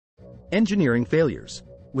Engineering failures,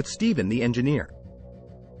 with Stephen the engineer.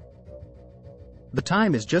 The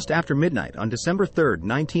time is just after midnight on December 3,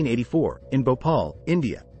 1984, in Bhopal,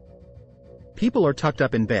 India. People are tucked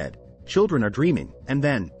up in bed, children are dreaming, and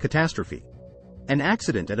then, catastrophe. An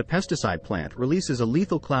accident at a pesticide plant releases a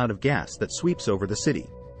lethal cloud of gas that sweeps over the city.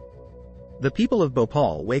 The people of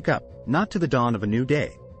Bhopal wake up, not to the dawn of a new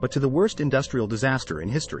day, but to the worst industrial disaster in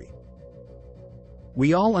history.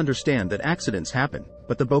 We all understand that accidents happen,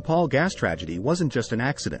 but the Bhopal gas tragedy wasn't just an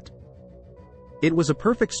accident. It was a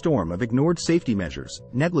perfect storm of ignored safety measures,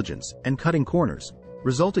 negligence, and cutting corners,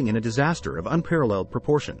 resulting in a disaster of unparalleled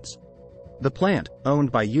proportions. The plant,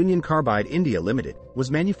 owned by Union Carbide India Limited, was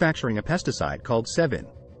manufacturing a pesticide called Sevin.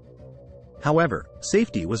 However,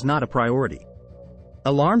 safety was not a priority.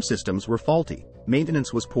 Alarm systems were faulty,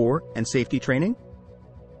 maintenance was poor, and safety training?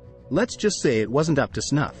 Let's just say it wasn't up to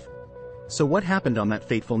snuff. So what happened on that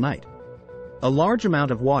fateful night? A large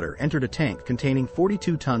amount of water entered a tank containing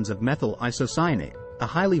 42 tons of methyl isocyanate, a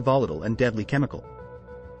highly volatile and deadly chemical.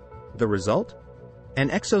 The result? An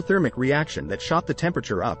exothermic reaction that shot the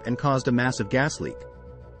temperature up and caused a massive gas leak.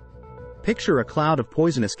 Picture a cloud of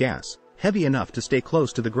poisonous gas, heavy enough to stay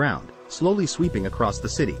close to the ground, slowly sweeping across the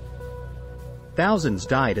city. Thousands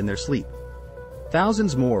died in their sleep.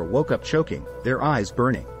 Thousands more woke up choking, their eyes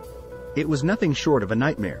burning. It was nothing short of a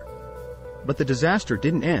nightmare. But the disaster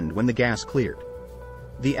didn't end when the gas cleared.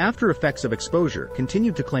 The after effects of exposure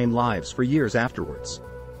continued to claim lives for years afterwards.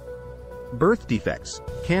 Birth defects,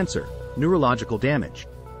 cancer, neurological damage.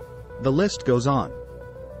 The list goes on.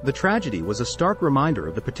 The tragedy was a stark reminder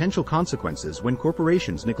of the potential consequences when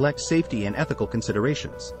corporations neglect safety and ethical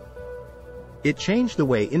considerations. It changed the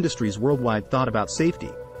way industries worldwide thought about safety,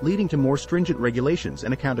 leading to more stringent regulations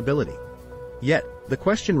and accountability. Yet, the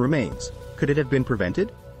question remains, could it have been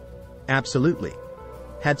prevented? Absolutely.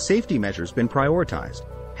 Had safety measures been prioritized,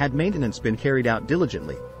 had maintenance been carried out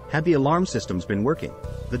diligently, had the alarm systems been working,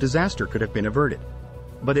 the disaster could have been averted.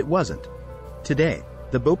 But it wasn't. Today,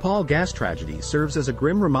 the Bhopal gas tragedy serves as a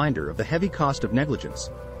grim reminder of the heavy cost of negligence,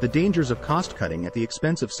 the dangers of cost-cutting at the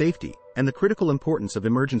expense of safety, and the critical importance of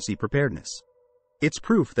emergency preparedness. It's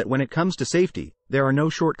proof that when it comes to safety, there are no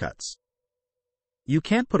shortcuts. You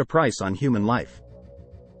can't put a price on human life.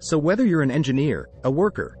 So whether you're an engineer, a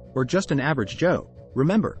worker, or just an average Joe,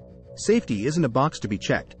 remember, safety isn't a box to be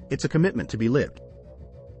checked, it's a commitment to be lived.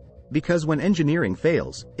 Because when engineering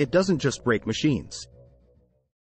fails, it doesn't just break machines.